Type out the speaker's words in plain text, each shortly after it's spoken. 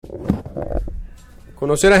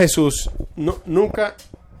Conocer a Jesús, nunca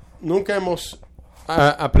hemos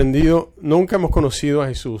aprendido, nunca hemos conocido a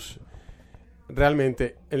Jesús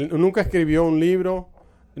realmente. Él nunca escribió un libro,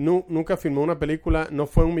 nunca filmó una película, no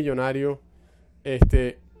fue un millonario,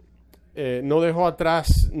 no dejó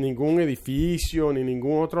atrás ningún edificio ni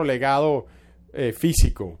ningún otro legado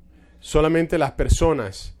físico. Solamente las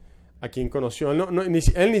personas a quien conoció.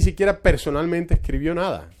 Él ni siquiera personalmente escribió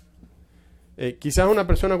nada. Quizás una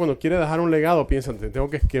persona cuando quiere dejar un legado piensa,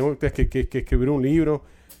 tengo que escribir un libro,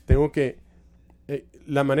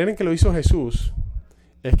 la manera en que lo hizo Jesús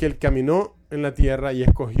es que él caminó en la tierra y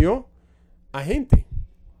escogió a gente.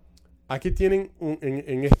 Aquí tienen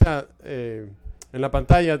en la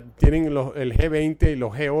pantalla tienen el G20 y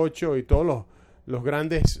los G8 y todos los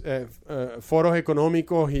grandes foros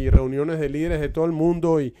económicos y reuniones de líderes de todo el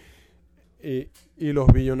mundo y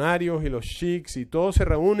los billonarios y los sheiks y todos se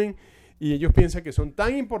reúnen. Y ellos piensan que son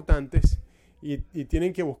tan importantes y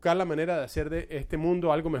tienen que buscar la manera de hacer de este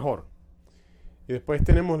mundo algo mejor. Y después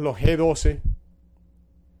tenemos los G12.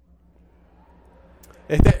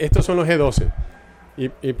 Estos son los G12.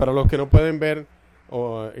 Y para los que no pueden ver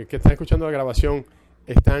o que están escuchando la grabación,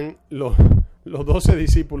 están los 12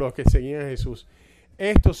 discípulos que seguían a Jesús.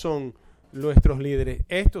 Estos son nuestros líderes.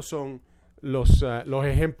 Estos son los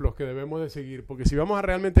ejemplos que debemos de seguir. Porque si vamos a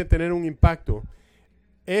realmente tener un impacto,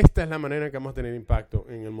 esta es la manera en que vamos a tener impacto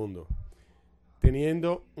en el mundo.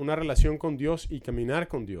 Teniendo una relación con Dios y caminar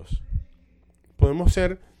con Dios. Podemos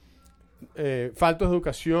ser faltos de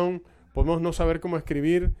educación, podemos no saber cómo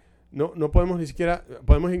escribir, no podemos ni siquiera,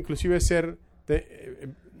 podemos inclusive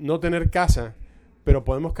no tener casa, pero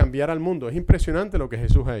podemos cambiar al mundo. Es impresionante lo que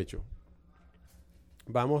Jesús ha hecho.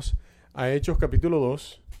 Vamos a Hechos capítulo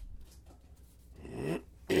 2.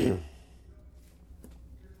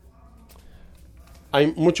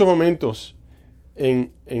 Hay muchos momentos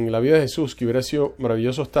en la vida de Jesús que hubiera sido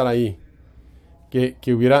maravilloso estar ahí, que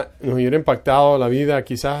nos hubiera impactado la vida,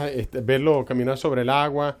 quizás verlo caminar sobre el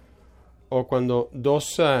agua, o cuando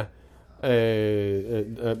dos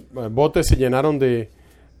botes se llenaron de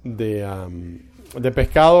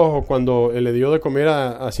pescados, o cuando le dio de comer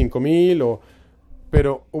a 5,000,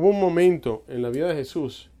 pero hubo un momento en la vida de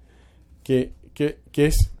Jesús que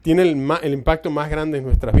tiene el impacto más grande en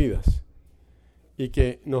nuestras vidas. Y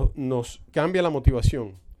que nos cambia la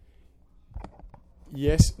motivación. Y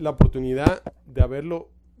es la oportunidad de haberlo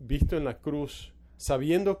visto en la cruz,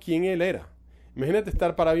 sabiendo quién Él era. Imagínate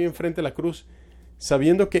estar parado ahí enfrente de la cruz,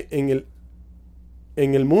 sabiendo que en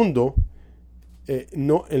el mundo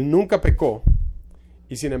Él nunca pecó.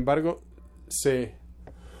 Y sin embargo se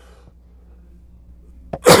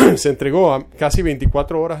entregó a casi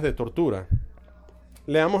 24 horas de tortura.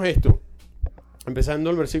 Leamos esto,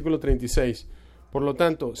 empezando el versículo 36. Por lo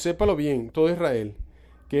tanto, sépalo bien, todo Israel,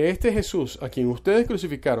 que este Jesús, a quien ustedes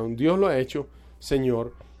crucificaron, Dios lo ha hecho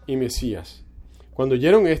Señor y Mesías. Cuando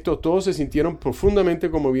oyeron esto, todos se sintieron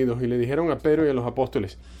profundamente conmovidos y le dijeron a Pedro y a los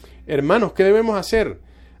apóstoles: hermanos, ¿qué debemos hacer?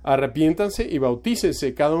 Arrepiéntanse y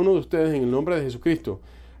bautícense cada uno de ustedes en el nombre de Jesucristo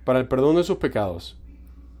para el perdón de sus pecados.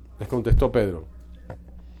 Les contestó Pedro.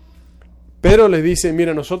 Pedro les dice: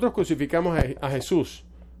 mira, nosotros crucificamos a Jesús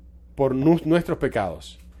por nuestros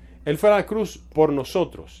pecados. Él fue a la cruz por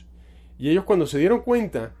nosotros. Y ellos, cuando se dieron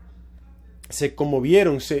cuenta, se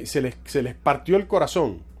conmovieron, se les partió el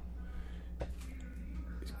corazón.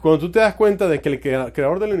 Cuando tú te das cuenta de que el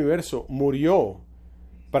creador del universo murió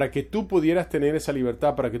para que tú pudieras tener esa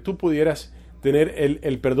libertad, para que tú pudieras tener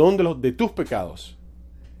el perdón de tus pecados,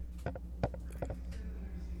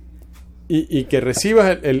 y que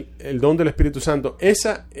recibas el don del Espíritu Santo,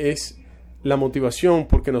 esa es la motivación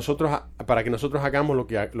para que nosotros hagamos lo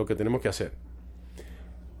que tenemos que hacer.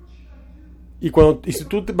 Y si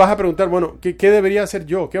tú te vas a preguntar, bueno, ¿qué debería hacer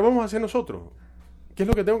yo? ¿Qué vamos a hacer nosotros? ¿Qué es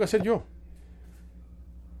lo que tengo que hacer yo?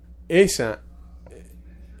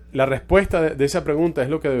 La respuesta de esa pregunta es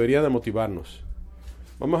lo que debería de motivarnos.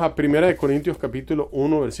 Vamos a 1 Corintios capítulo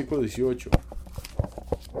 1, versículo 18.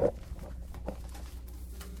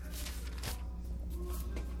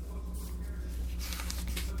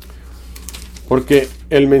 Porque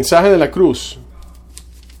el mensaje de la cruz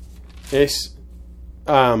es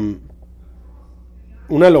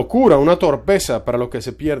una locura, una torpeza para los que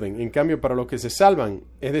se pierden. En cambio, para los que se salvan,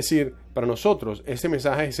 es decir, para nosotros, ese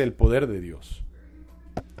mensaje es el poder de Dios.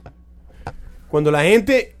 Cuando la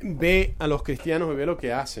gente ve a los cristianos y ve lo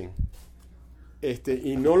que hacen,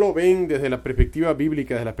 y no lo ven desde la perspectiva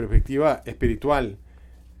bíblica, desde la perspectiva espiritual,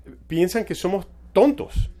 piensan que somos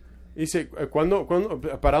tontos. Dice,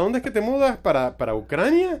 ¿para dónde es que te mudas? ¿Para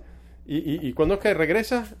Ucrania? ¿Y cuándo es que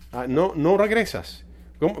regresas? No regresas.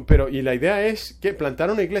 Pero, y la idea es que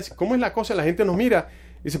plantar una iglesia. ¿Cómo es la cosa? La gente nos mira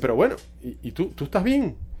y dice, pero bueno, y tú estás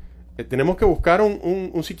bien. Tenemos que buscar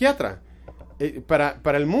un psiquiatra.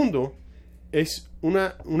 Para el mundo es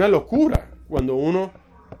una locura cuando uno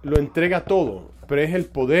lo entrega todo, pero es el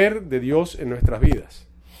poder de Dios en nuestras vidas.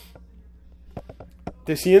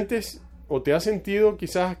 ¿Te sientes o te has sentido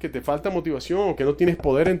quizás que te falta motivación o que no tienes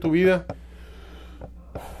poder en tu vida?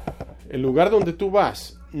 El lugar donde tú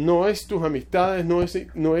vas no es tus amistades, no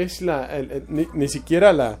es ni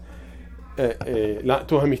siquiera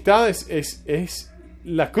tus amistades, es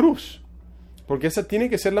la cruz, porque esa tiene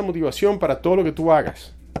que ser la motivación para todo lo que tú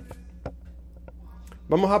hagas.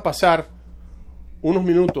 Vamos a pasar unos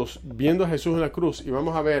minutos viendo a Jesús en la cruz y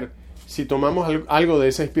vamos a ver si tomamos algo de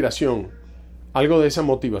esa inspiración, algo de esa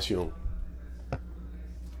motivación.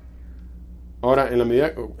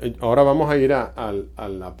 Ahora vamos a ir a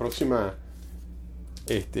la próxima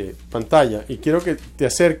pantalla y quiero que te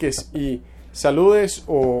acerques y saludes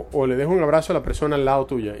o le des un abrazo a la persona al lado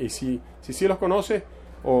tuya, y si los conoces,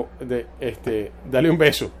 dale un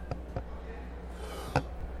beso.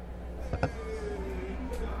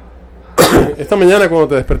 Esta mañana cuando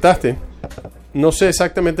te despertaste, no sé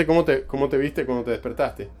exactamente cómo te viste cuando te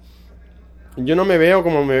despertaste. Yo no me veo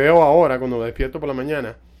como me veo ahora cuando me despierto por la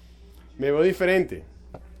mañana. Me veo diferente.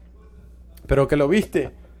 Pero que lo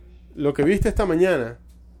que viste esta mañana,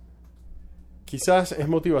 quizás es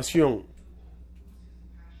motivación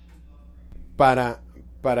para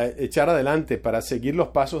echar adelante, para seguir los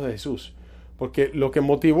pasos de Jesús. Porque lo que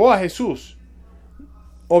motivó a Jesús,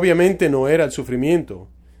 obviamente no era el sufrimiento.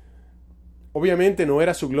 Obviamente no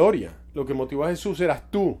era su gloria. Lo que motivó a Jesús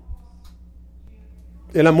eras tú.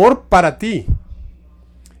 El amor para ti.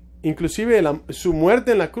 Inclusive su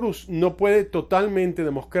muerte en la cruz no puede totalmente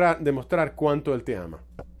demostrar cuánto Él te ama.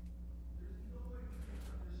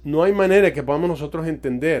 No hay manera que podamos nosotros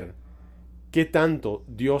entender qué tanto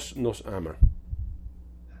Dios nos ama.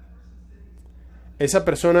 Esa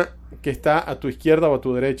persona que está a tu izquierda o a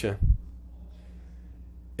tu derecha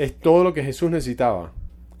es todo lo que Jesús necesitaba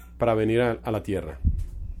para venir a la tierra.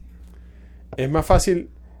 Es más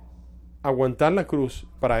fácil aguantar la cruz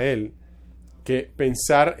para Él que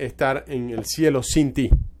pensar estar en el cielo sin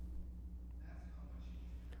ti.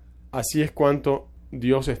 Así es cuanto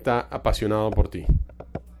Dios está apasionado por ti.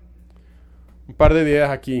 Un par de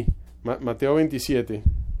ideas aquí. Mateo 27.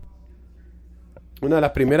 Una de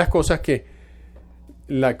las primeras cosas que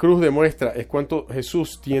la cruz demuestra es cuánto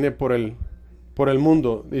Jesús tiene por el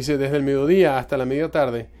mundo. Dice, desde el mediodía hasta la media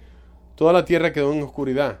tarde, toda la tierra quedó en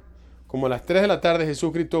oscuridad. Como a las 3 de la tarde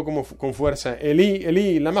Jesús gritó con fuerza, Elí,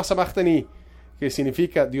 Elí, lama sabachthani, que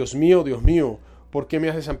significa, Dios mío, ¿por qué me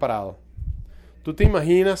has desamparado? ¿Tú te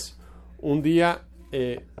imaginas un día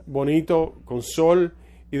bonito, con sol,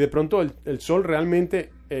 y de pronto el sol realmente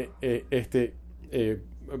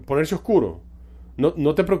ponerse oscuro?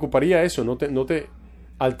 ¿No te preocuparía eso? ¿No te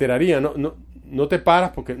alteraría? ¿No te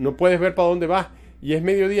paras porque no puedes ver para dónde vas? Y es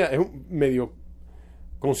mediodía, es medio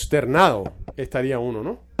consternado estaría uno,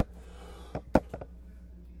 ¿no?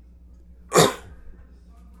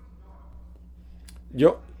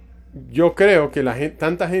 Yo creo que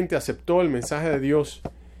tanta gente aceptó el mensaje de Dios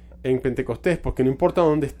en Pentecostés porque no importa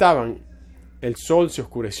dónde estaban, el sol se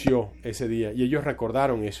oscureció ese día y ellos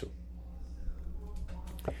recordaron eso.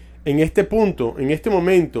 En este punto, en este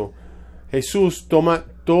momento, Jesús toma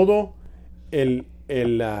todo el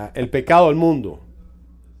pecado del mundo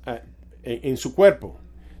en su cuerpo.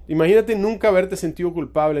 Imagínate nunca haberte sentido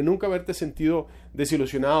culpable, nunca haberte sentido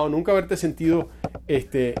desilusionado, nunca haberte sentido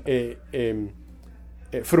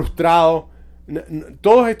frustrado.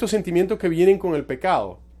 Todos estos sentimientos que vienen con el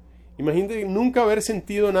pecado. Imagínate nunca haber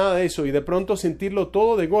sentido nada de eso y de pronto sentirlo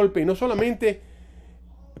todo de golpe, y no solamente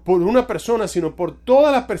por una persona, sino por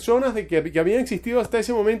todas las personas que habían existido hasta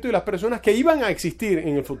ese momento y las personas que iban a existir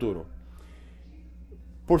en el futuro.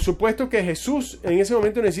 Por supuesto que Jesús en ese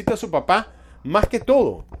momento necesita a su papá más que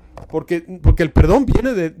todo, porque el perdón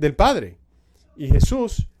viene del Padre, y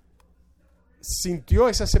Jesús sintió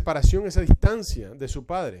esa separación, esa distancia de su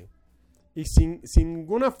Padre, y sin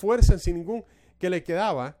ninguna fuerza, sin ningún que le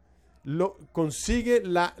quedaba, consigue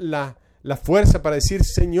la fuerza para decir,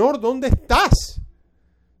 Señor, ¿dónde estás?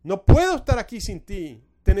 No puedo estar aquí sin ti,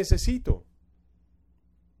 te necesito.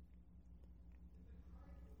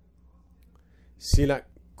 Si la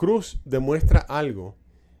cruz demuestra algo,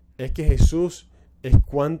 es que Jesús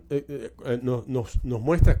nos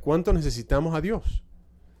muestra cuánto necesitamos a Dios.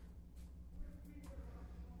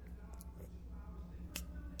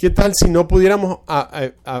 ¿Qué tal si no pudiéramos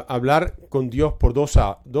hablar con Dios por 2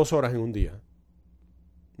 horas en un día?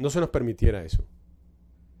 No se nos permitiera eso.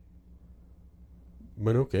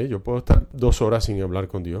 Bueno, ok, yo puedo estar 2 horas sin hablar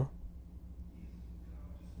con Dios.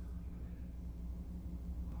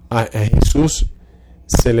 A Jesús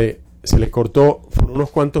se le cortó por unos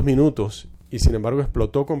cuantos minutos y sin embargo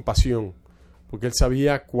explotó con pasión porque él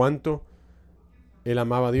sabía cuánto él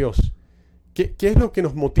amaba a Dios. ¿Qué es lo que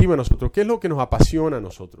nos motiva a nosotros? ¿Qué es lo que nos apasiona a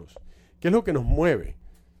nosotros? ¿Qué es lo que nos mueve?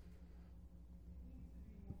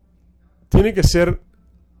 Tiene que ser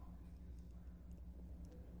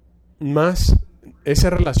más esa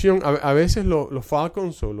relación. A veces los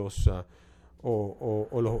Falcons o los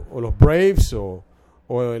Braves o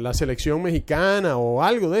la selección mexicana o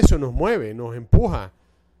algo de eso nos mueve, nos empuja.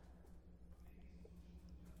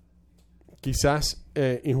 Quizás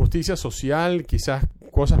injusticia social, quizás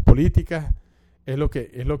cosas políticas es lo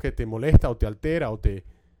que te molesta o te altera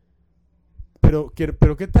pero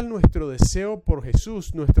 ¿qué tal nuestro deseo por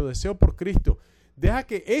Jesús, nuestro deseo por Cristo? Deja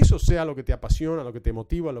que eso sea lo que te apasiona, lo que te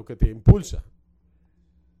motiva, lo que te impulsa.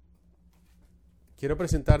 Quiero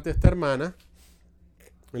presentarte a esta hermana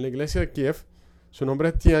en la iglesia de Kiev. Su nombre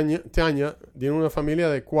es Tanya, tiene una familia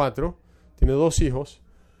de 4, tiene 2 hijos.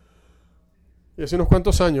 Y hace unos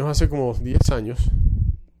cuantos años, hace como 10 años,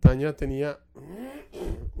 Tanya tenía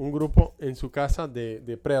un grupo en su casa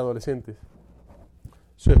de preadolescentes.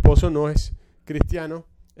 Su esposo no es cristiano.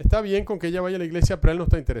 Está bien con que ella vaya a la iglesia, pero él no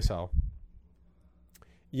está interesado.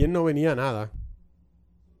 Y él no venía a nada.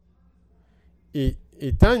 Y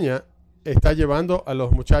Tanya está llevando a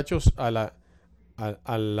los muchachos a la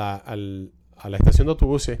estación de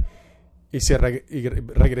autobuses y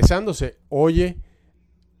regresándose oye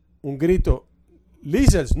un grito: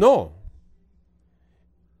 Lizels, no.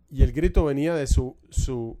 Y el grito venía de su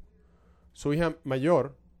hija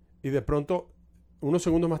mayor y de pronto unos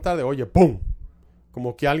segundos más tarde oye ¡pum!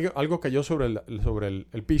 Como que algo cayó sobre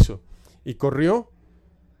el piso y corrió.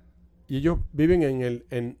 Y ellos viven en el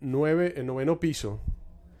 9º piso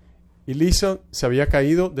y Lisa se había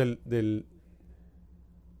caído de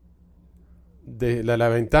la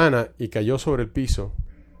ventana y cayó sobre el piso.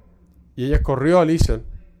 Y ella corrió a Lisa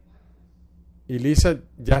y Lisa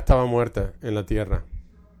ya estaba muerta en la tierra.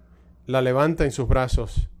 La levanta en sus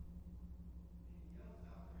brazos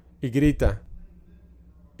y grita.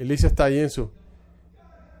 Y Lisa está ahí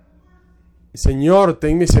Señor,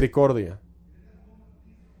 ten misericordia.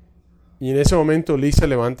 Y en ese momento Lisa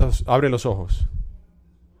abre los ojos.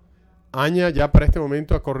 Anya ya para este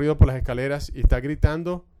momento ha corrido por las escaleras y está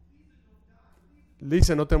gritando: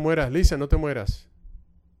 Lisa, no te mueras, Lisa, no te mueras.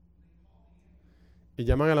 Y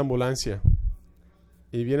llaman a la ambulancia.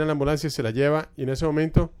 Y viene la ambulancia y se la lleva. Y en ese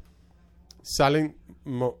momento salen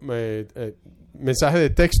mensajes de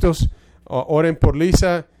textos: oren por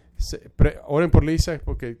Lisa,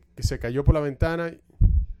 porque se cayó por la ventana.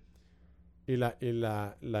 Y la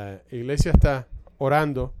iglesia está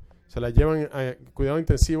orando. Se la llevan a cuidado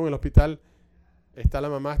intensivo en el hospital. Está la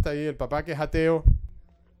mamá, está ahí, el papá que es ateo.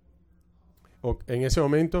 En ese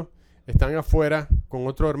momento están afuera con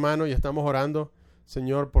otro hermano y estamos orando: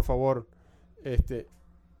 Señor, por favor,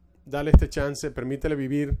 dale este chance, permítele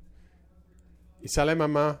vivir. Y sale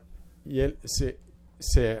mamá y él se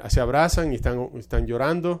abrazan y están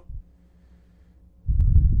llorando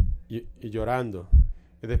y llorando.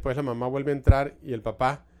 Y después la mamá vuelve a entrar y el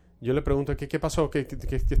papá, yo le pregunto: ¿qué pasó? ¿Qué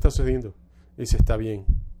está sucediendo? Y dice: está bien.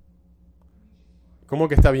 ¿Cómo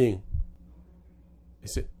que está bien?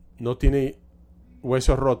 Dice: no tiene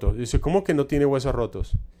huesos rotos. Dice: ¿cómo que no tiene huesos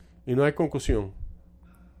rotos? Y no hay concusión.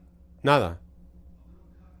 Nada.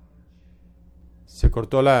 Se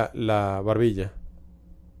cortó la barbilla.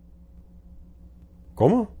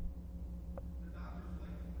 ¿Cómo?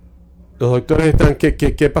 Los doctores están: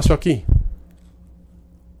 ¿qué pasó aquí?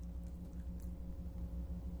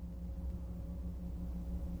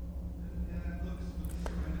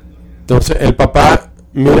 Entonces el papá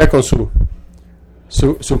mira con su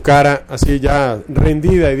cara así ya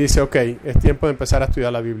rendida y dice: ok, es tiempo de empezar a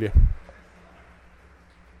estudiar la Biblia.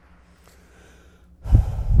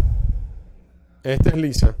 Esta es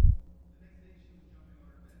Lisa.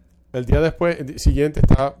 El día siguiente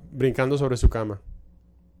estaba brincando sobre su cama.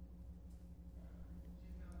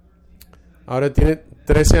 Ahora tiene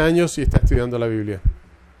 13 años y está estudiando la Biblia.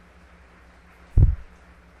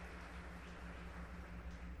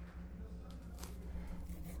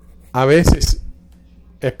 A veces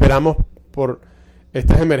esperamos por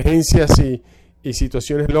estas emergencias y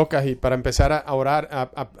situaciones locas y para empezar a orar,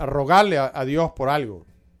 a rogarle a Dios por algo.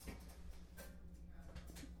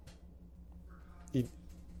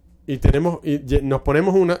 Y nos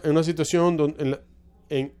ponemos en una situación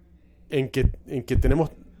en que tenemos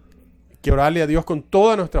que orarle a Dios con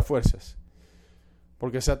todas nuestras fuerzas.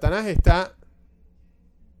 Porque Satanás está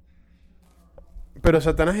pero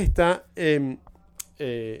Satanás está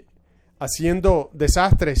haciendo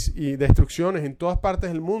desastres y destrucciones en todas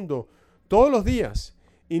partes del mundo, todos los días.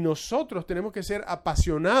 Y nosotros tenemos que ser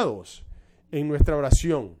apasionados en nuestra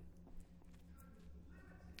oración.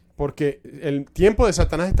 Porque el tiempo de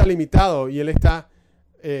Satanás está limitado y él está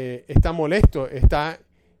molesto, está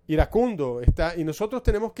iracundo, y nosotros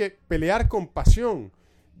tenemos que pelear con pasión,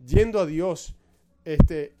 yendo a Dios,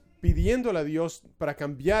 pidiéndole a Dios para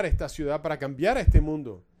cambiar esta ciudad, para cambiar a este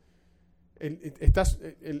mundo.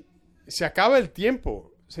 Se acaba el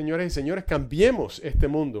tiempo, señores y señores, cambiemos este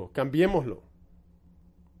mundo, cambiémoslo.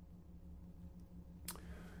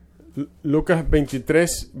 Lucas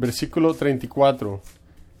 23, versículo 34.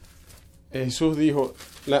 Jesús dijo,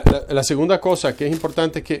 la segunda cosa que es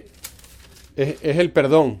importante es el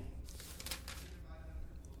perdón.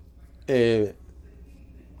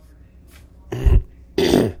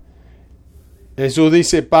 Jesús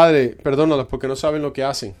dice, Padre, perdónalos porque no saben lo que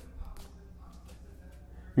hacen.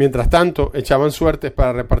 Mientras tanto, echaban suertes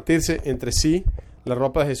para repartirse entre sí la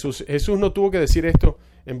ropa de Jesús. Jesús no tuvo que decir esto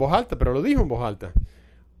en voz alta, pero lo dijo en voz alta.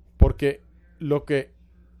 Porque lo que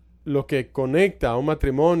conecta a un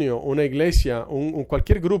matrimonio, una iglesia,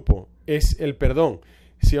 cualquier grupo, es el perdón.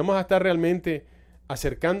 Si vamos a estar realmente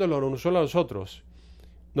acercándolos unos solo a los otros,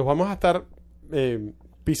 nos vamos a estar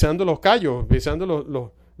pisando los callos,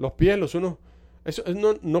 pisando los pies los unos. Eso,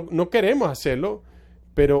 no queremos hacerlo,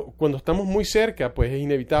 pero cuando estamos muy cerca, pues es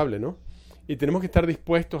inevitable, ¿no? Y tenemos que estar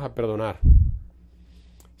dispuestos a perdonar.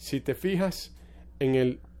 Si te fijas en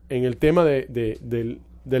el tema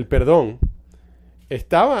del perdón,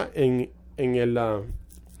 estaba en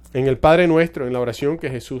el Padre Nuestro, en la oración que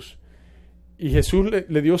Jesús, y Jesús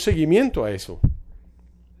le dio seguimiento a eso.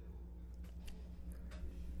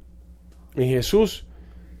 Y Jesús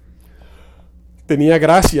tenía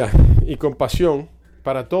gracia y compasión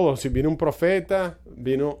para todos. Si vino un profeta,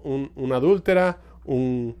 vino una adúltera,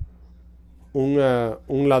 un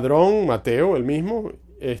ladrón, Mateo, el mismo,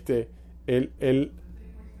 él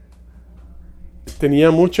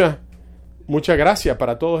tenía mucha gracia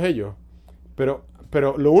para todos ellos. Pero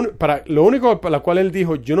lo único para lo cual él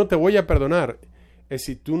dijo, yo no te voy a perdonar, es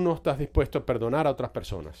si tú no estás dispuesto a perdonar a otras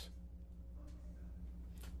personas.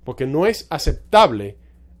 Porque no es aceptable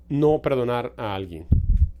no perdonar a alguien.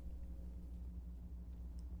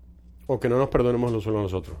 O que no nos perdonemos los unos a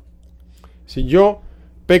los otros. Si yo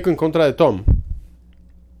peco en contra de Tom,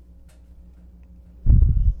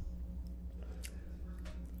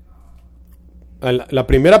 la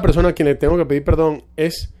primera persona a quien le tengo que pedir perdón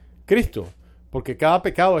es Cristo, porque cada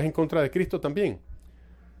pecado es en contra de Cristo también.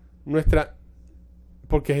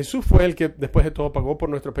 Porque Jesús fue el que después de todo pagó por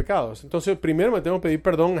nuestros pecados. Entonces primero me tengo que pedir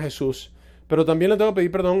perdón a Jesús, pero también le tengo que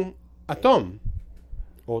pedir perdón a Tom.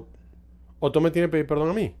 O Tom me tiene que pedir perdón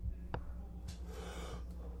a mí.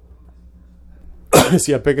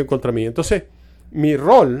 Si él peca contra mí. Entonces, mi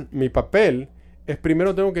rol, mi papel, es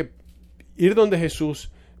primero tengo que ir donde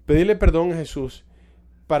Jesús, pedirle perdón a Jesús,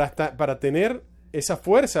 para tener esa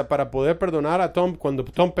fuerza para poder perdonar a Tom cuando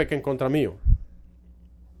Tom peca en contra mío.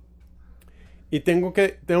 Y tengo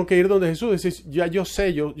que ir donde Jesús y decir, yo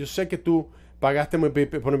sé que tú pagaste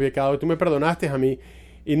por mi pecado, tú me perdonaste a mí,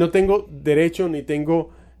 y no tengo derecho ni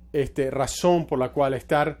tengo razón por la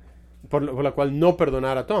cual no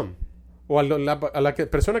perdonar a Tom. O a la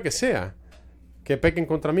persona que sea que peque en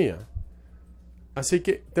contra mía. Así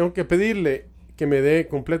que tengo que pedirle que me dé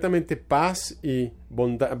completamente paz y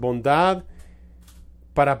bondad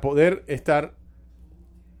para poder estar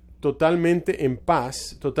totalmente en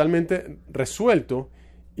paz, totalmente resuelto.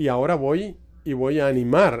 Y ahora voy a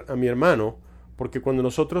animar a mi hermano, porque cuando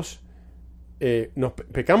nosotros nos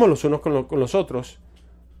pecamos los unos con los otros,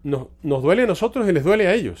 nos duele a nosotros y les duele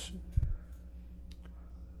a ellos.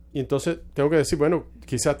 Y entonces tengo que decir, bueno,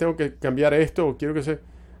 quizás tengo que cambiar esto, o quiero que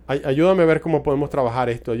ayúdame a ver cómo podemos trabajar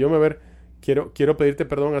esto, ayúdame a ver, quiero pedirte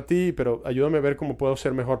perdón a ti, pero ayúdame a ver cómo puedo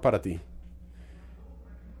ser mejor para ti.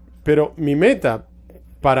 Pero mi meta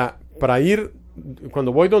para ir,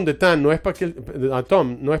 cuando voy donde Tom, no es para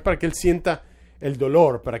que él sienta el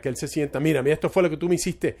dolor, para que él se sienta, mira, esto fue lo que tú me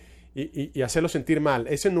hiciste, y hacerlo sentir mal.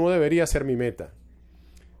 Ese no debería ser mi meta.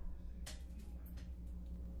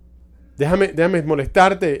 Déjame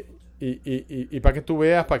molestarte y para que tú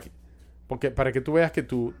veas, para que tú veas que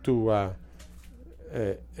tú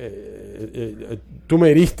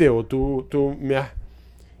me heriste, o tú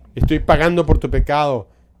estoy pagando por tu pecado.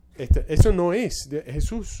 Eso no es de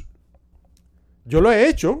Jesús. Yo lo he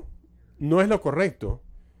hecho, no es lo correcto,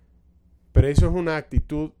 pero eso es una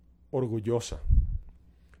actitud orgullosa.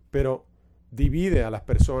 Pero divide a las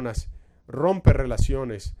personas, rompe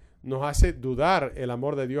relaciones, nos hace dudar el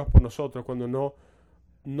amor de Dios por nosotros cuando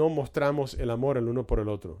no mostramos el amor el uno por el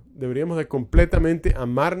otro. Deberíamos de completamente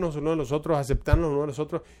amarnos uno de los otros, aceptarnos uno de los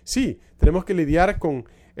otros. Sí, tenemos que lidiar con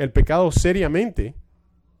el pecado seriamente,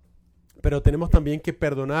 pero tenemos también que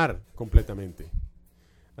perdonar completamente.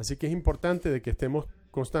 Así que es importante de que estemos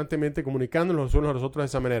constantemente comunicándonos los unos a los otros de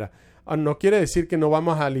esa manera. No quiere decir que no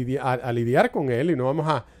vamos a lidiar con él y no vamos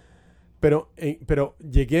a... Pero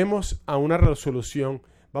lleguemos a una resolución.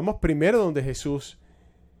 Vamos primero donde Jesús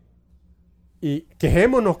y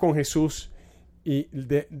quejémonos con Jesús y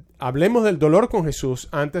hablemos del dolor con Jesús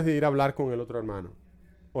antes de ir a hablar con el otro hermano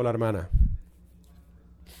o la hermana.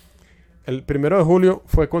 El 1 de julio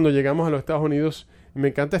fue cuando llegamos a los Estados Unidos. Me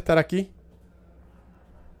encanta estar aquí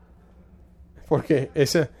porque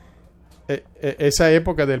esa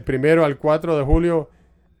época del 1 al 4 de julio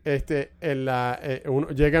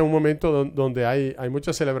llega un momento donde hay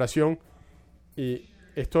mucha celebración y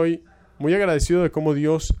estoy muy agradecido de cómo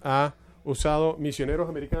Dios ha usado misioneros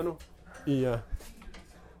americanos y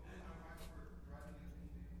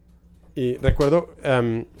recuerdo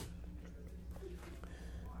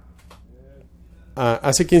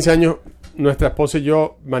hace 15 años nuestra esposa y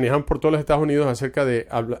yo manejamos por todos los Estados Unidos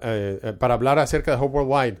para hablar acerca de Hope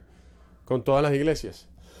Worldwide con todas las iglesias.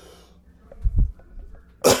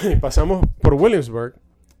 Pasamos por Williamsburg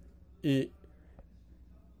y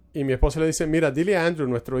mi esposa le dice, mira, dile a Andrew,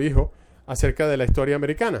 nuestro hijo, acerca de la historia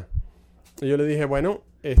americana. Y yo le dije, bueno,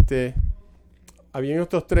 habían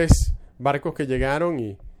estos 3 barcos que llegaron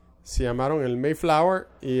y se llamaron el Mayflower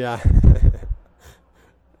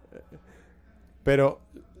pero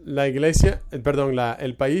la iglesia,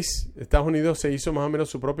 el país, Estados Unidos se hizo más o menos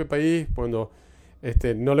su propio país cuando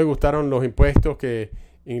no le gustaron los impuestos que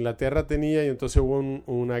Inglaterra tenía y entonces hubo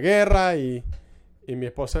una guerra y mi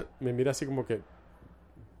esposa me mira así como que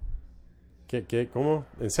 ¿cómo?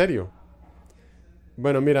 ¿En serio?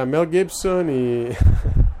 Bueno, mira, Mel Gibson y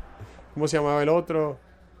 ¿cómo se llamaba el otro?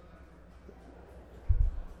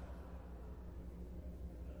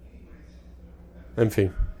 En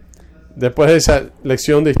fin. Después de esa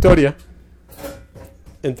lección de historia,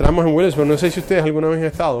 entramos en Williamsburg. No sé si ustedes alguna vez han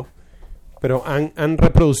estado, pero han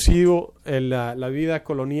reproducido la vida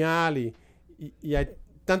colonial y hay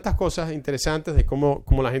tantas cosas interesantes de cómo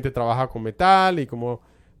la gente trabaja con metal y cómo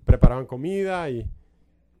preparaban comida y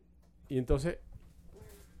entonces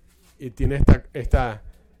tiene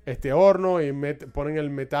este horno y ponen el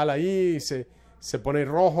metal ahí y se pone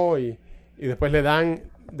rojo y después le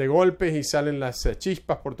dan de golpes y salen las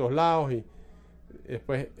chispas por todos lados y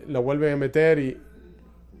después lo vuelven a meter y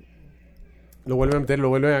lo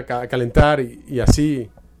vuelven a calentar y así.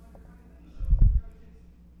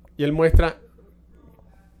 Y él muestra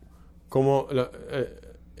cómo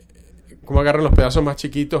agarran los pedazos más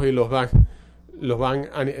chiquitos y los van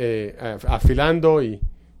afilando y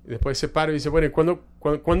después se para y dice, bueno,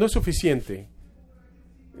 ¿cuándo es suficiente?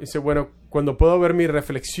 Dice, bueno, cuando puedo ver mi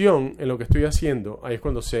reflexión en lo que estoy haciendo, ahí es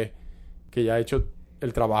cuando sé que ya he hecho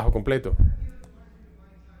el trabajo completo.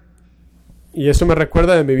 Y eso me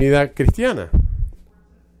recuerda de mi vida cristiana.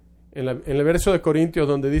 En el verso de Corintios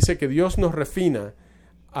donde dice que Dios nos refina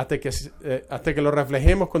hasta que lo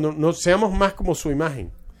reflejemos cuando nos seamos más como su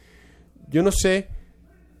imagen. Yo no sé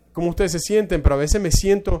cómo ustedes se sienten, pero a veces me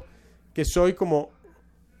siento que soy como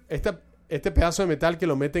este pedazo de metal que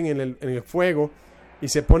lo meten en el fuego y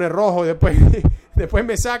se pone rojo, después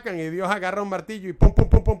me sacan y Dios agarra un martillo y pum, pum,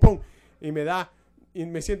 pum, pum, pum, y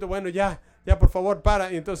me siento, bueno, ya, por favor,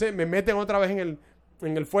 para. Y entonces me meten otra vez en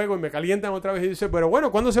el fuego y me calientan otra vez y dice, pero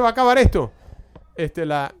bueno, ¿cuándo se va a acabar esto?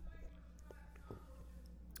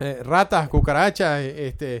 Ratas, cucarachas,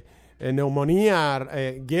 neumonía,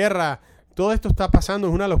 guerra, todo esto está pasando,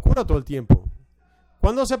 es una locura todo el tiempo.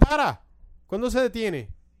 ¿Cuándo se para? ¿Cuándo se detiene?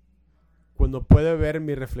 Cuando puedo ver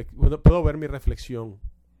mi reflexión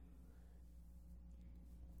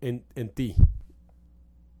en ti,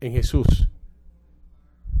 en Jesús.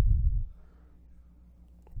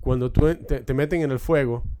 Cuando te meten en el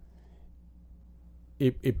fuego y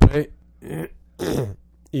después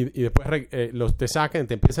te sacan,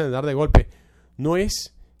 te empiezan a dar de golpe, no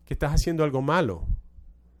es que estás haciendo algo malo.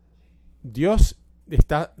 Dios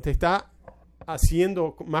te está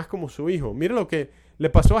haciendo más como su hijo. Mira lo que le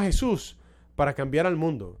pasó a Jesús para cambiar al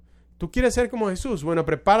mundo. ¿Tú quieres ser como Jesús? Bueno,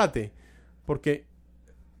 prepárate, porque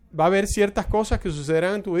va a haber ciertas cosas que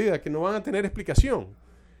sucederán en tu vida que no van a tener explicación.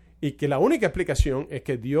 Y que la única explicación es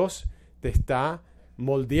que Dios te está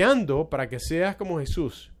moldeando para que seas como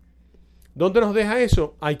Jesús. ¿Dónde nos deja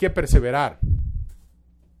eso? Hay que perseverar.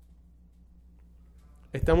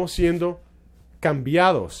 Estamos siendo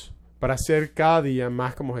cambiados para ser cada día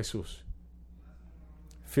más como Jesús.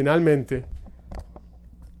 finalmente,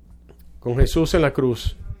 con Jesús en la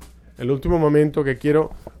cruz, el último momento que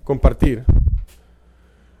quiero compartir,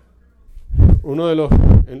 uno de los,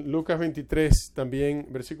 en Lucas 23 también,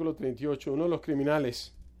 versículo 38, uno de los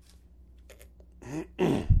criminales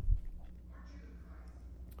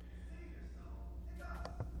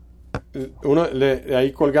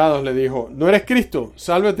ahí colgados le dijo: no eres Cristo,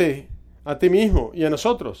 sálvate a ti mismo y a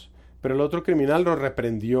nosotros. Pero el otro criminal lo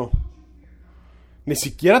reprendió: ni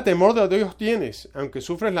siquiera temor de Dios tienes, aunque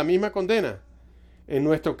sufres la misma condena. En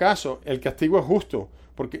nuestro caso, el castigo es justo,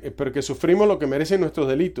 porque sufrimos lo que merecen nuestros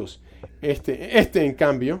delitos. Este, en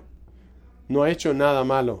cambio, no ha hecho nada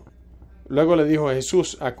malo. Luego le dijo a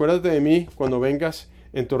Jesús: acuérdate de mí cuando vengas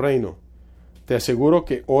en tu reino. Te aseguro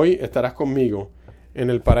que hoy estarás conmigo en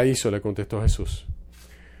el paraíso, le contestó Jesús.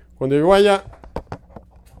 Cuando yo vaya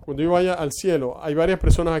al cielo, hay varias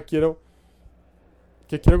personas que quiero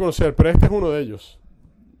conocer, pero este es uno de ellos.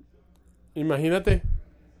 Imagínate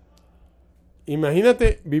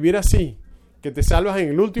vivir así, que te salvas en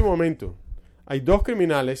el último momento. Hay dos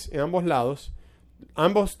criminales en ambos lados,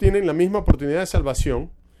 ambos tienen la misma oportunidad de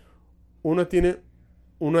salvación. Uno tiene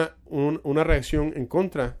una reacción en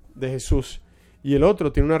contra de Jesús y el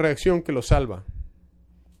otro tiene una reacción que lo salva.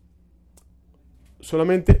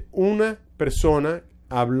 Solamente una persona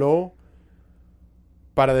habló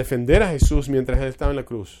para defender a Jesús mientras él estaba en la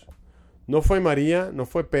cruz. No fue María, no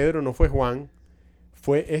fue Pedro, no fue Juan,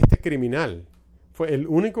 fue este criminal. Fue el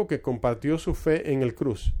único que compartió su fe en el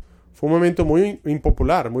cruz. Fue un momento muy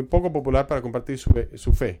impopular, muy poco popular para compartir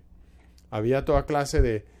su fe. Había toda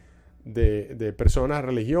clase de personas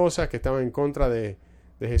religiosas que estaban en contra de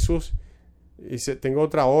Jesús. Y tengo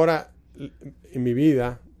otra hora en mi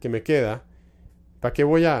vida que me queda. ¿Para qué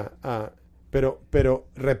voy pero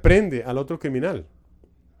reprende al otro criminal?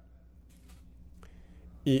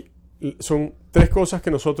 Y son tres cosas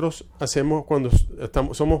que nosotros hacemos cuando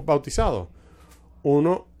somos bautizados.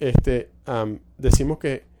 Uno, decimos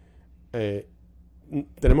que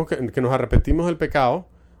tenemos que nos arrepentimos del pecado.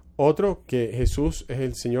 Otro, que Jesús es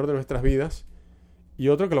el Señor de nuestras vidas. Y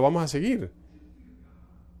otro, que lo vamos a seguir.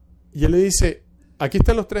 Y él le dice: aquí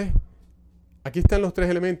están los tres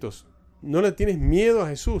elementos. No le tienes miedo a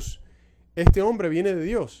Jesús. Este hombre viene de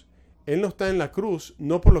Dios. Él no está en la cruz,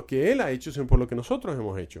 no por lo que Él ha hecho, sino por lo que nosotros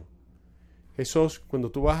hemos hecho. Jesús,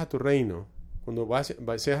 cuando tú vas a tu reino, cuando pase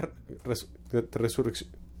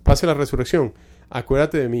la resurrección,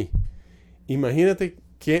 acuérdate de mí. Imagínate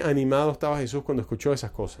qué animado estaba Jesús cuando escuchó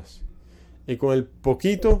esas cosas. Y con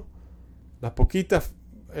la poquita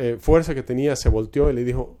fuerza que tenía, se volteó y le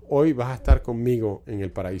dijo: hoy vas a estar conmigo en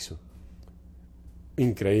el paraíso.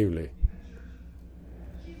 Increíble.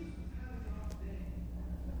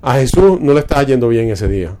 A Jesús no le estaba yendo bien ese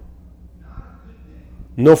día.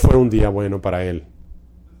 No fue un día bueno para él.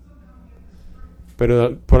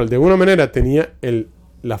 Pero de alguna manera tenía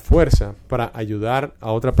la fuerza para ayudar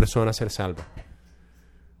a otra persona a ser salva.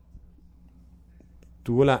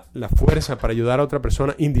 Tuvo la fuerza para ayudar a otra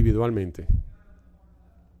persona individualmente.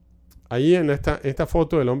 Ahí en esta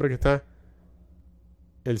foto, el hombre que está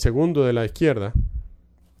el segundo de la izquierda,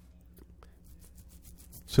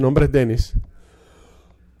 su nombre es Dennis.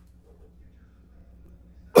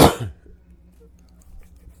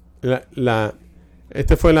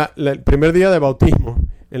 Este fue el primer día de bautismo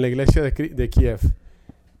en la iglesia de Kiev.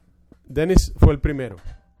 Dennis fue el primero.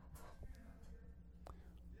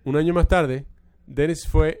 Un año más tarde, Dennis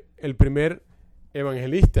fue el primer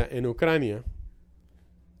evangelista en Ucrania,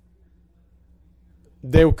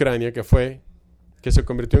 que se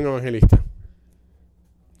convirtió en evangelista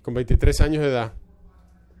con 23 años de edad,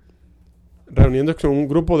 reuniéndose con un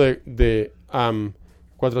grupo de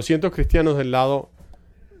 400 cristianos del lado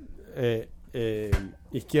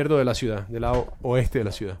izquierdo de la ciudad, del lado oeste de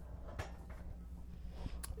la ciudad.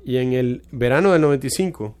 Y en el verano del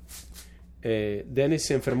 95, Dennis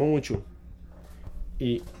se enfermó mucho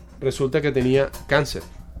y resulta que tenía cáncer.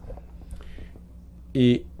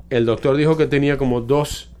 Y el doctor dijo que tenía como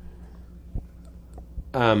 2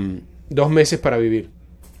 meses para vivir.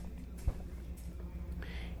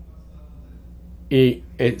 Y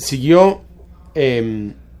siguió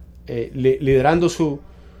liderando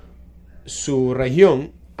su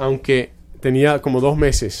región, aunque tenía como 2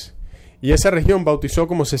 meses. Y esa región bautizó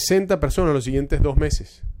como 60 personas los siguientes 2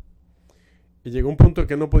 meses. Y llegó un punto en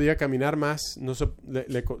que no podía caminar más,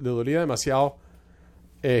 le dolía demasiado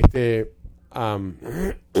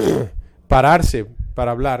pararse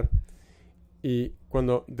para hablar. Y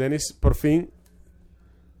cuando Dennis por fin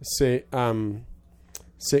se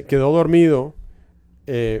quedó dormido,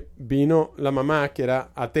 vino la mamá, que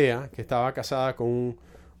era atea, que estaba casada con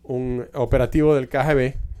un operativo del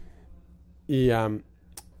KGB y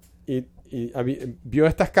vio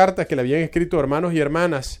estas cartas que le habían escrito hermanos y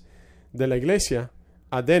hermanas de la iglesia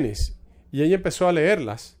a Dennis. Y ella empezó a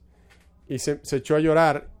leerlas y se echó a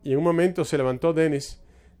llorar. Y en un momento se levantó Dennis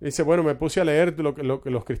y dice, bueno, me puse a leer lo que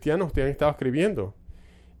los cristianos te han estado escribiendo.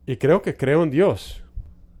 Y creo en Dios.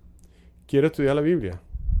 Quiero estudiar la Biblia.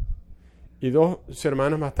 Y 2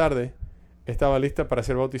 semanas más tarde estaba lista para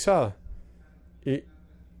ser bautizada. Y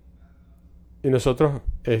nosotros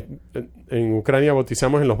en Ucrania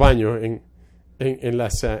bautizamos en los baños, en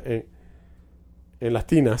las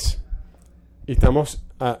tinas. Y estamos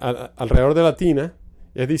alrededor de la tina.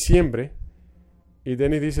 Es diciembre. Y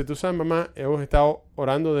Dennis dice, tú sabes, mamá, hemos estado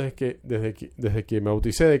orando desde que me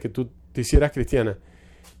bauticé, de que tú te hicieras cristiana.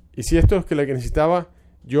 Y si esto es lo que necesitaba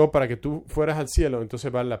yo para que tú fueras al cielo,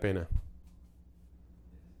 entonces vale la pena.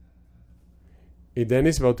 Y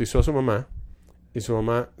Dennis bautizó a su mamá y su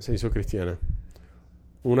mamá se hizo cristiana.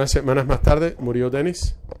 Unas semanas más tarde murió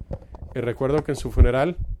Dennis. Y recuerdo que en su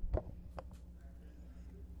funeral,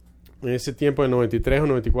 en ese tiempo, en 93 o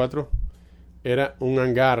 94, era un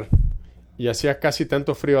hangar y hacía casi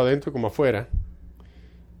tanto frío adentro como afuera.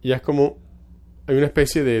 Y es como, hay una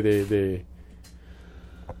especie de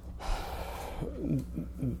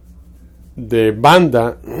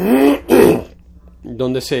banda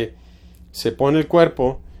donde se pone el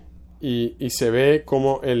cuerpo y se ve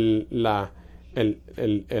como el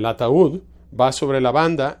ataúd va sobre la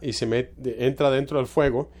banda y entra dentro del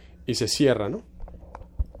fuego y se cierra, ¿no?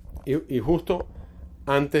 Y justo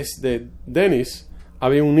antes de Dennis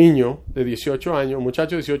había un niño de 18 años, un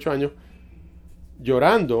muchacho de 18 años,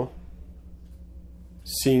 llorando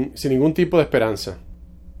sin ningún tipo de esperanza.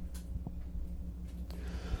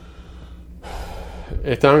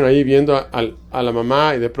 Estaban ahí viendo a la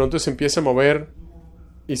mamá y de pronto se empieza a mover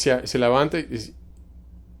y se levanta y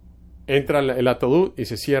entra el ataúd y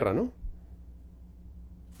se cierra, ¿no?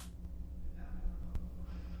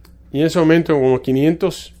 Y en ese momento como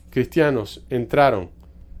 500 cristianos entraron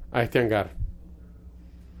a este hangar.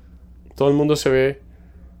 Todo el mundo se ve,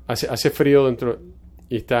 hace frío dentro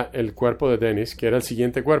y está el cuerpo de Dennis, que era el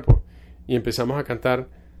siguiente cuerpo. Y empezamos a cantar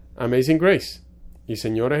Amazing Grace y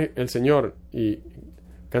Señor es el Señor y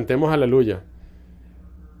cantemos aleluya.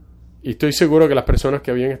 Y estoy seguro que las personas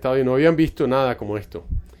que habían estado ahí no habían visto nada como esto.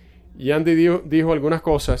 Y Andy dijo algunas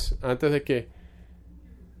cosas antes de que...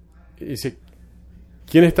 Dice,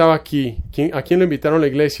 ¿quién estaba aquí? ¿A quién le invitaron a la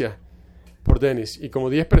iglesia por Dennis? Y como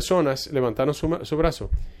 10 personas levantaron su brazo.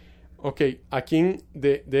 Ok, ¿a quién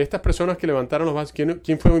de estas personas que levantaron los brazos,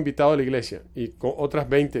 quién fue invitado a la iglesia? Y con otras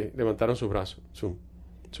 20 levantaron sus brazos,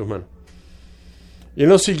 sus manos. Y él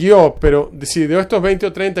no siguió, pero si de estos 20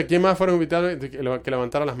 o 30, ¿quién más fueron invitados que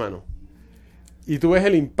levantaron las manos? Y tú ves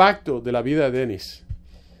el impacto de la vida de Dennis.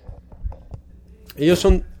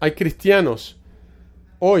 Hay cristianos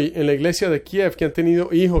hoy en la iglesia de Kiev que han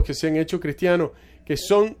tenido hijos que se han hecho cristianos, que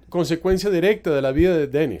son consecuencia directa de la vida de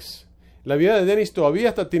Dennis. La vida de Dennis todavía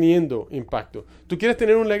está teniendo impacto. ¿Tú quieres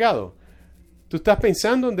tener un legado? ¿Tú estás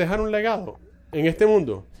pensando en dejar un legado en este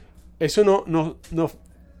mundo? Eso no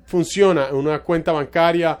funciona en una cuenta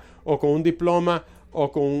bancaria o con un diploma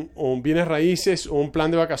o con bienes raíces o un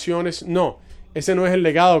plan de vacaciones. No, ese no es el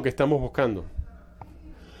legado que estamos buscando.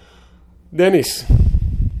 Dennis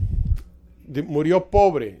murió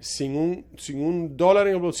pobre, sin un dólar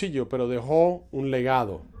en el bolsillo, pero dejó un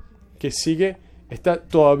legado que está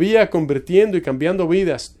todavía convirtiendo y cambiando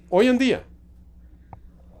vidas hoy en día.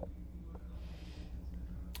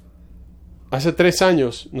 Hace 3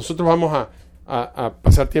 años nosotros vamos a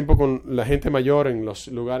pasar tiempo con la gente mayor en los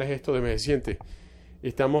lugares estos de envejecientes. Y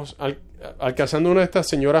estamos alcanzando una de estas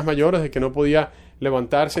señoras mayores de que no podía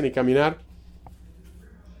levantarse ni caminar.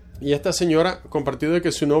 Y esta señora compartió de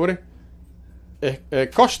que su nombre es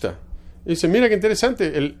Costa. Y dice, mira qué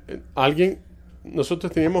interesante.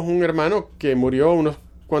 Nosotros teníamos un hermano que murió unos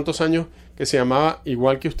cuantos años que se llamaba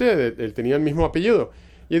igual que usted. Él tenía el mismo apellido.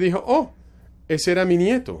 Y él dijo, oh, ese era mi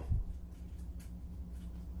nieto.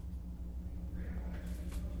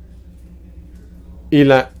 Y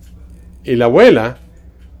la abuela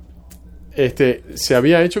se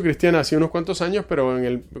había hecho cristiana hace unos cuantos años, pero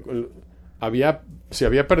se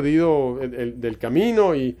había perdido del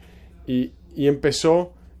camino y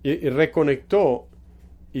empezó y reconectó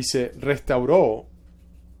y se restauró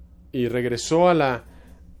y regresó a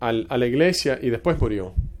la iglesia y después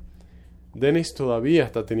murió. Dennis todavía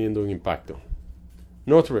está teniendo un impacto.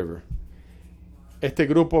 North River. Este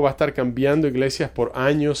grupo va a estar cambiando iglesias por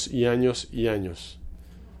años y años y años.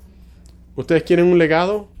 ¿Ustedes quieren un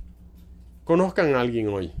legado? Conozcan a alguien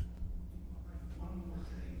hoy.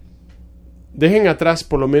 dejen atrás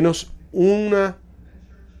por lo menos una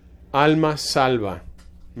alma salva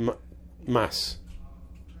más.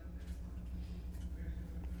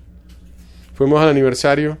 Fuimos al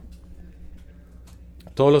aniversario.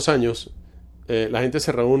 Todos los años la gente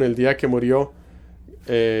se reúne el día que murió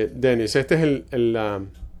Dennis. Este es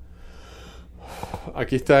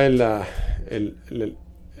aquí está la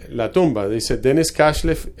tumba. Dice Dennis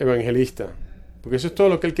Cashleff, evangelista. Porque eso es todo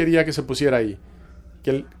lo que él quería que se pusiera ahí.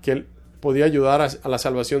 Que él podía ayudar a la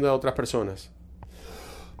salvación de otras personas.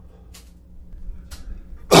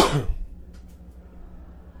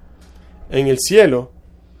 En el cielo,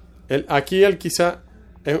 aquí en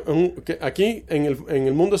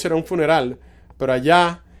el mundo será un funeral, pero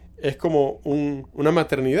allá es como una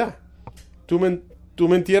maternidad. Tú me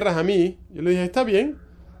entierras a mí. Yo le dije, está bien,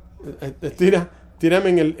 tírame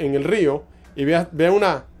en el río y ve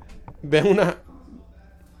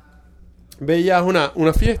ya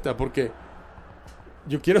una fiesta, porque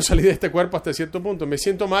yo quiero salir de este cuerpo hasta cierto punto. Me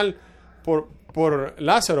siento mal por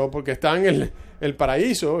Lázaro, porque está en el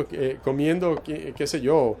paraíso comiendo, qué sé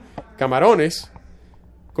yo, camarones,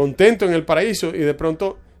 contento en el paraíso, y de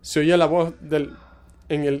pronto se oye la voz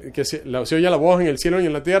se oye la voz en el cielo y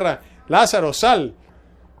en la tierra: Lázaro, sal.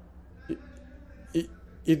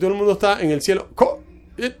 Y todo el mundo está en el cielo.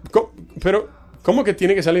 Pero ¿cómo que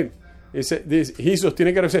tiene que salir? Dice Jesús,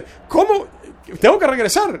 tiene que regresar. ¿Cómo? Tengo que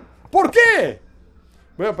regresar. ¿Por qué?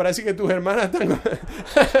 Bueno, parece que tus hermanas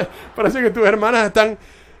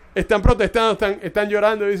están protestando, están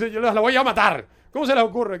llorando. Dice, yo las voy a matar. ¿Cómo se les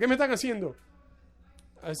ocurre? ¿Qué me están haciendo?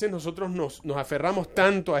 A veces nosotros nos aferramos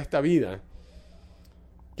tanto a esta vida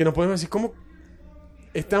que nos podemos decir, ¿cómo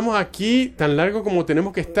estamos aquí tan largo como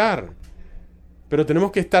tenemos que estar? Pero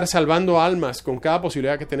tenemos que estar salvando almas con cada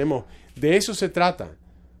posibilidad que tenemos. De eso se trata.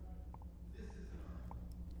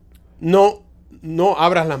 No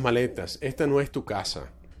abras las maletas. Esta no es tu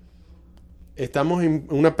casa. Estamos en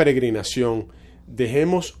una peregrinación.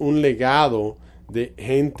 Dejemos un legado de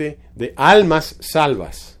gente, de almas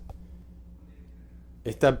salvas.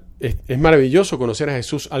 Es maravilloso conocer a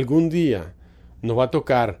Jesús. Algún día nos va a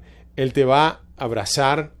tocar. Él te va a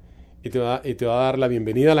abrazar y te va a dar la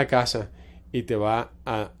bienvenida a la casa y te va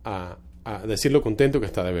a decir lo contento que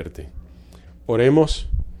está de verte. Oremos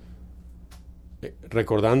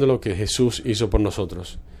recordando lo que Jesús hizo por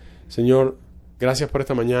nosotros. Señor, gracias por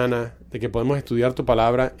esta mañana, de que podemos estudiar tu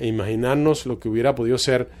palabra e imaginarnos lo que hubiera podido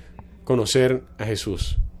ser conocer a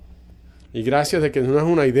Jesús. Y gracias de que no es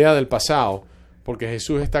una idea del pasado, porque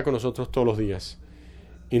Jesús está con nosotros todos los días.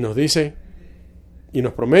 Y nos dice y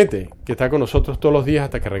nos promete que está con nosotros todos los días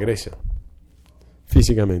hasta que regrese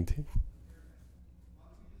físicamente.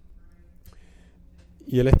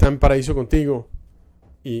 Y Él está en paraíso contigo.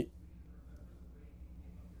 Y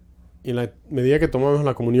en la medida que tomamos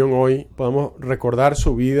la comunión hoy, podamos recordar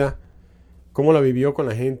su vida, cómo la vivió con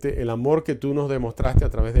la gente, el amor que tú nos demostraste a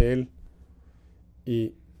través de Él.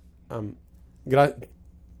 Y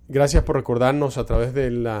gracias por recordarnos a través de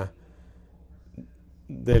la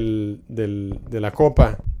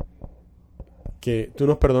copa que tú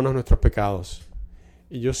nos perdonas nuestros pecados.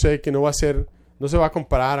 Y yo sé que no se va a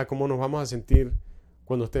comparar a cómo nos vamos a sentir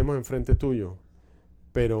cuando estemos enfrente tuyo,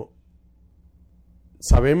 pero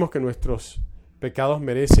sabemos que nuestros pecados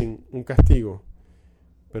merecen un castigo,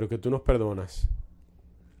 pero que tú nos perdonas.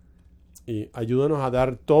 Y ayúdanos a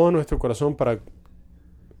dar todo nuestro corazón para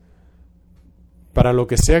lo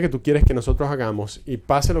que sea que tú quieres que nosotros hagamos, y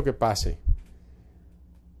pase lo que pase.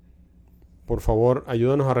 Por favor,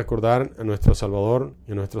 ayúdanos a recordar a nuestro Salvador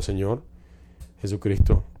y a nuestro Señor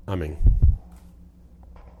Jesucristo. Amén.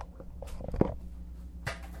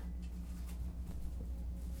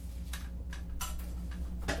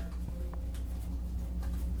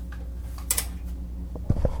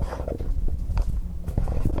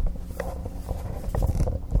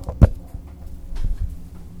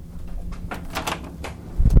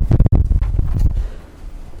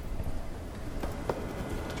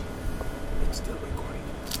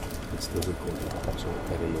 Still recording. So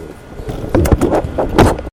I don't know.